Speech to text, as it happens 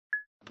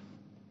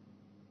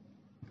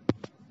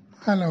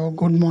Hello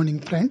good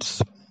morning friends.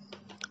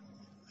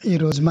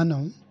 ఈరోజు మనం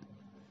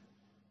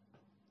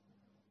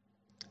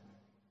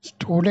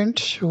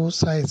student shoe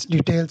size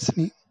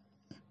డీటెయిల్స్ని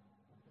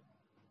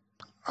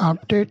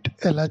update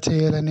ఎలా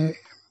చేయాలని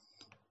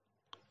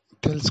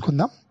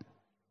తెలుసుకుందాం.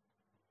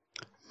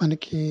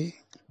 మనకి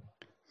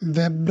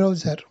వెబ్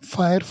బ్రౌజర్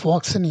ఫైర్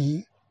ఫాక్స్ని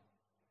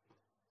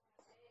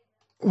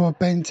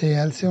ఓపెన్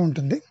చేయాల్సి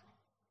ఉంటుంది.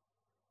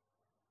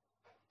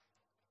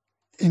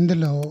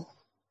 ఇందులో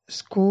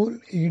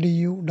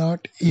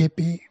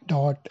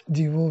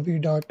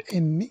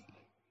school.edu.ap.gov.in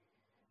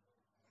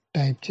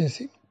టైప్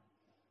చేసి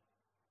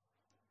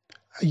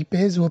ఈ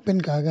పేజ్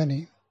ఓపెన్ కాగానే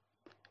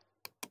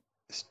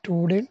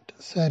student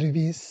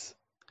service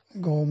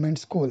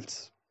government schools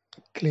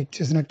click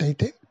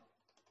చేసినట్టయితే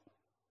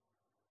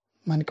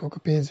మనకి ఒక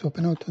పేజ్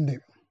ఓపెన్ అవుతుంది.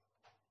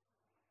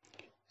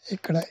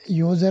 ఇక్కడ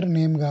యూజర్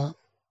నేమ్గా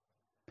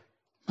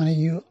మన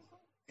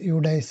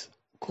యూడైస్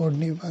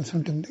కోడ్ని ఇవ్వాల్సి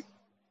ఉంటుంది.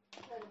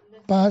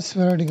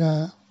 పాస్వర్డ్గా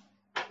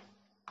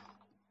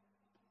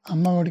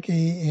అమ్మఒడికి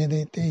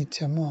ఏదైతే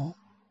ఇచ్చామో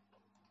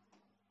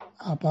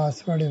ఆ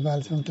పాస్వర్డ్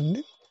ఇవ్వాల్సి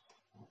ఉంటుంది.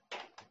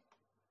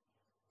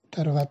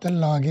 తర్వాత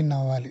లాగిన్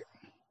అవ్వాలి.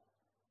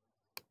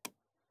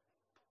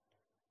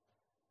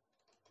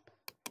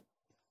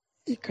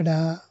 ఇక్కడ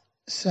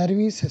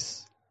సర్వీసెస్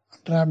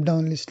డ్రాప్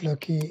డౌన్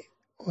లిస్ట్లోకి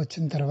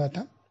వచ్చిన తర్వాత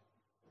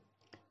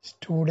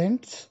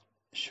students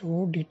shoe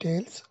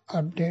details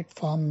update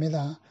form మీద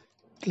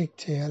క్లిక్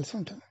చేయాల్సి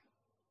ఉంటుంది.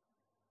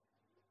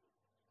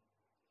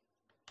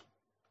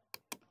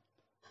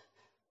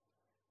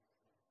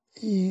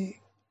 ఈ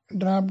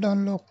డ్రాప్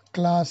డౌన్లో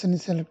క్లాస్ని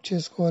సెలెక్ట్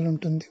చేసుకోవాలి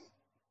ఉంటుంది.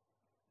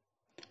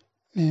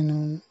 నేను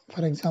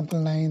for example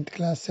 9th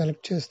class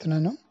select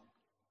చేస్తున్నాను.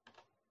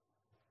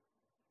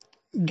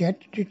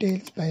 గెట్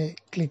డీటెయిల్స్ పై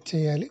క్లిక్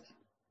చేయాలి.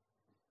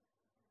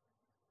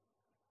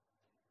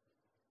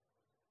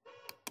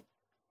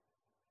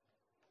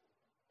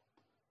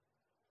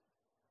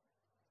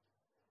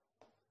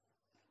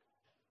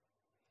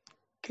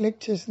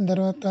 క్లిక్ చేసిన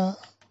తర్వాత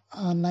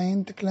ఆ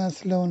 9th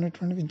క్లాస్లో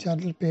ఉన్నటువంటి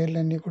విద్యార్థుల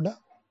పేర్లన్నీ కూడా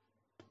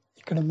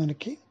ఇక్కడ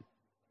మనకి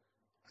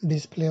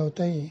డిస్ప్లే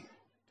అవుతాయి.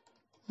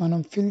 మనం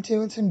ఫిల్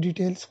చేయవలసిన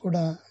డీటెయిల్స్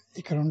కూడా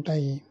ఇక్కడ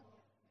ఉంటాయి.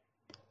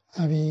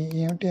 అవి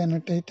ఏమిటి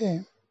అన్నట్టయితే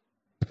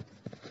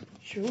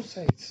షూ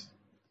సైజ్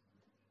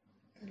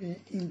ఇవి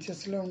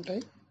ఇంచెస్లో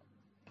ఉంటాయి.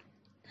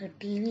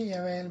 టీవీ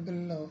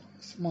అవైలబుల్లో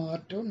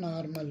స్మార్ట్,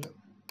 నార్మల్,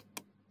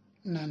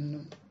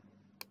 నన్ను.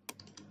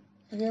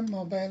 అలాగే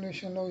మొబైల్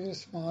విషయంలో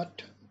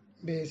స్మార్ట్,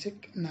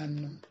 బేసిక్,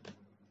 నన్ను.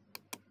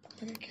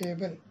 అలాగే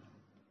కేబుల్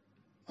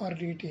ఆర్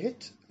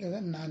డిటిహెచ్ లేదా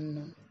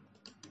నన్ను.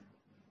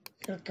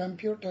 ఇక్కడ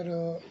కంప్యూటర్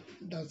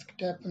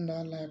డెస్క్టాప్ ఉందా,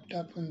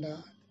 ల్యాప్టాప్ ఉందా,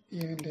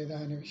 ఏమీ లేదా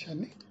అనే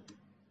విషయాన్ని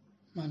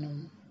మనం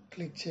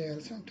క్లిక్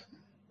చేయాల్సి ఉంటుంది.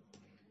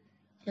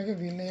 అలాగే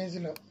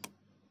విలేజ్లో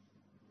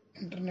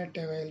ఇంటర్నెట్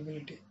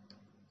అవైలబిలిటీ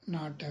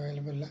నాట్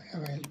అవైలబుల్.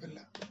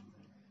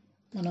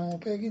 మనం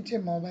ఉపయోగించే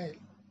మొబైల్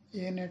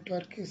ఏ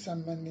నెట్వర్క్కి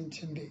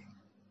సంబంధించింది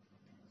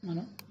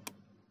మనం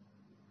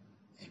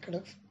ఇక్కడ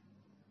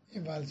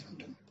ఇవ్వాల్సి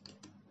ఉంటుంది.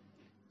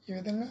 ఈ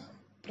విధంగా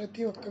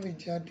ప్రతి ఒక్క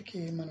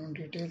విద్యార్థికి మనం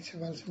డీటెయిల్స్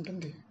ఇవ్వాల్సి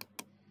ఉంటుంది.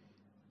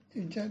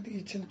 విద్యార్థికి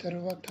ఇచ్చిన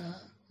తర్వాత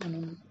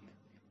మనం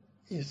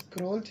ఈ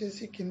స్క్రోల్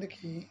చేసి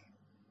కిందకి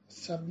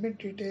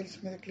సబ్మిట్ డీటెయిల్స్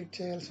మీద క్లిక్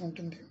చేయాల్సి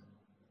ఉంటుంది.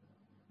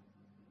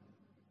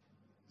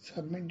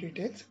 సబ్మిట్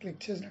డీటెయిల్స్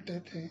క్లిక్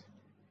చేసినట్టయితే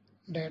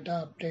డేటా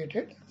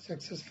అప్డేటెడ్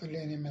సక్సెస్ఫుల్లీ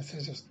అనే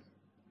మెసేజ్ వస్తుంది.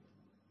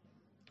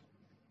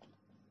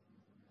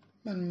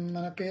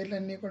 మన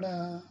పేర్లన్నీ కూడా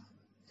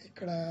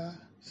ఇక్కడ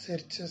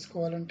సెర్చ్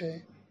చేసుకోవాలంటే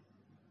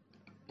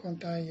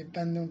కొంత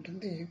ఇబ్బంది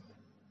ఉంటుంది.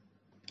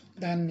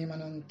 దాన్ని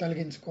మనం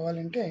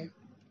తొలగించుకోవాలంటే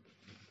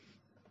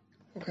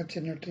ఒక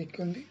చిన్న ట్రిక్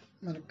ఉంది.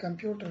 మన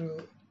కంప్యూటర్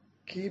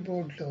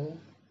కీబోర్డ్లో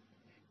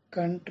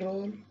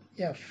కంట్రోల్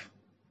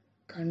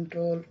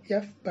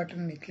ఎఫ్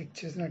బటన్ని క్లిక్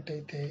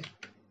చేసినట్టయితే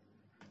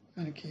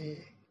మనకి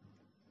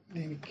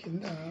దీని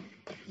కింద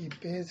ఈ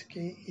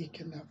పేజ్కి ఈ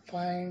కింద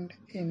ఫైండ్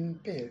ఇన్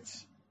పేజ్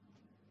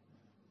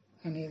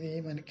అనేది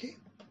మనకి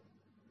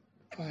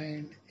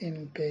ఫైండ్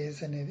ఇన్ పేజ్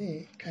అనేది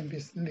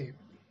కనిపిస్తుంది.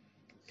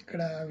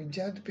 ఇక్కడ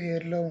విద్యార్థి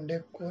పేరులో ఉండే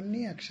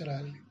కొన్ని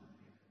అక్షరాలని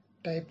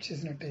టైప్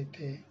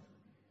చేసినట్టయితే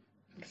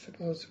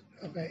సపోజ్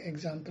ఒక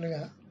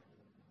ఎగ్జాంపుల్గా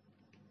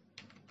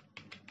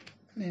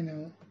నేను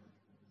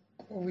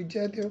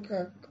విద్యార్థి యొక్క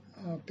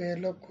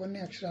పేరులో కొన్ని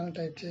అక్షరాలను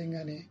టైప్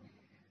చేయగానే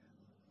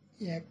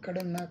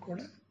ఎక్కడున్నా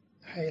కూడా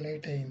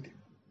హైలైట్ అయింది.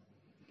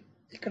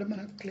 ఇక్కడ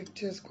మనం క్లిక్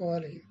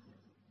చేసుకోవాలి.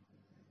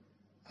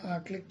 ఆ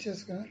క్లిక్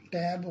చేసుకుని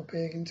ట్యాబ్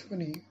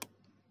ఉపయోగించుకొని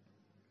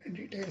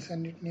డీటెయిల్స్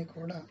అన్నిటినీ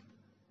కూడా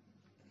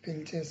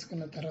ఫిల్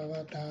చేసుకున్న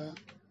తర్వాత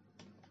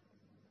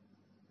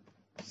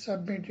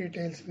సబ్మిట్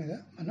డీటెయిల్స్ మీద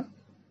మనం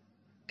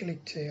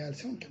క్లిక్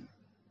చేయాల్సి ఉంటుంది.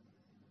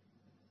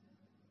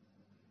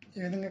 ఈ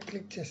విధంగా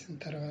క్లిక్ చేసిన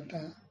తర్వాత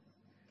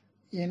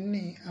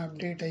ఎన్ని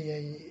అప్డేట్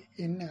అయ్యాయి,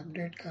 ఎన్ని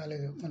అప్డేట్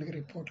కాలేదు మనకి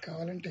రిపోర్ట్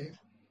కావాలంటే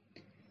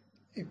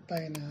ఈ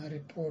పైన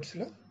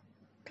రిపోర్ట్స్లో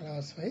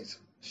class wise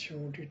show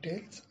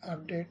details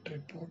update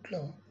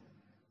రిపోర్ట్లో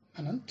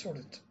మనం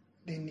చూడవచ్చు.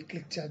 దీన్ని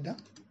క్లిక్ చేద్దాం.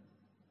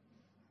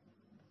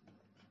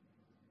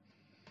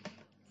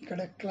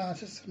 ఇక్కడ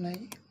క్లాసెస్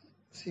ఉన్నాయి,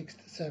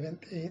 6th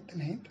 7th 8th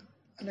 9th.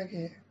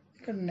 అలాగే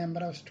ఇక్కడ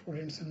నెంబర్ ఆఫ్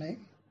స్టూడెంట్స్ ఉన్నాయి.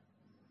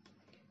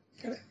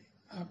 ఇక్కడ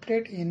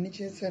అప్డేట్ ఎన్ని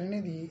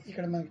చేశారనేది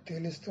ఇక్కడ మనకు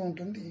తెలుస్తూ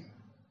ఉంటుంది.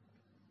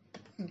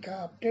 ఇంకా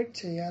అప్డేట్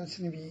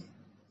చేయాల్సినవి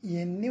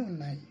ఎన్ని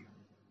ఉన్నాయి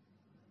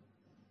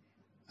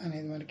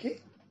అనేది మనకి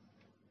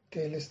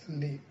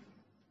తెలుస్తుంది.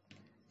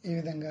 ఈ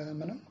విధంగా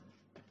మనం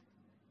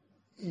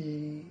ఈ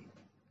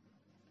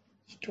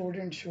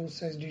స్టూడెంట్ షూ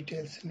సైజ్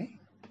డీటెయిల్స్ని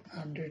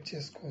అప్డేట్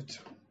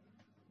చేసుకోవచ్చు.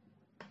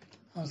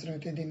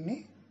 అవసరమైతే దీన్ని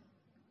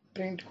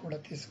ప్రింట్ కూడా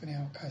తీసుకునే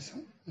అవకాశం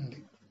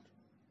ఉంది.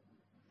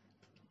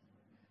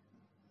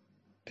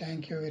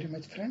 Thank you very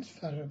much friends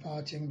for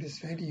watching this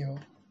video.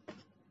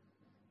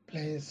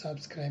 Please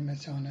subscribe my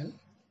channel.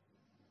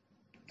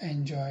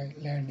 Enjoy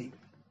learning.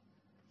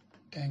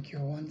 Thank you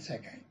once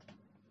again.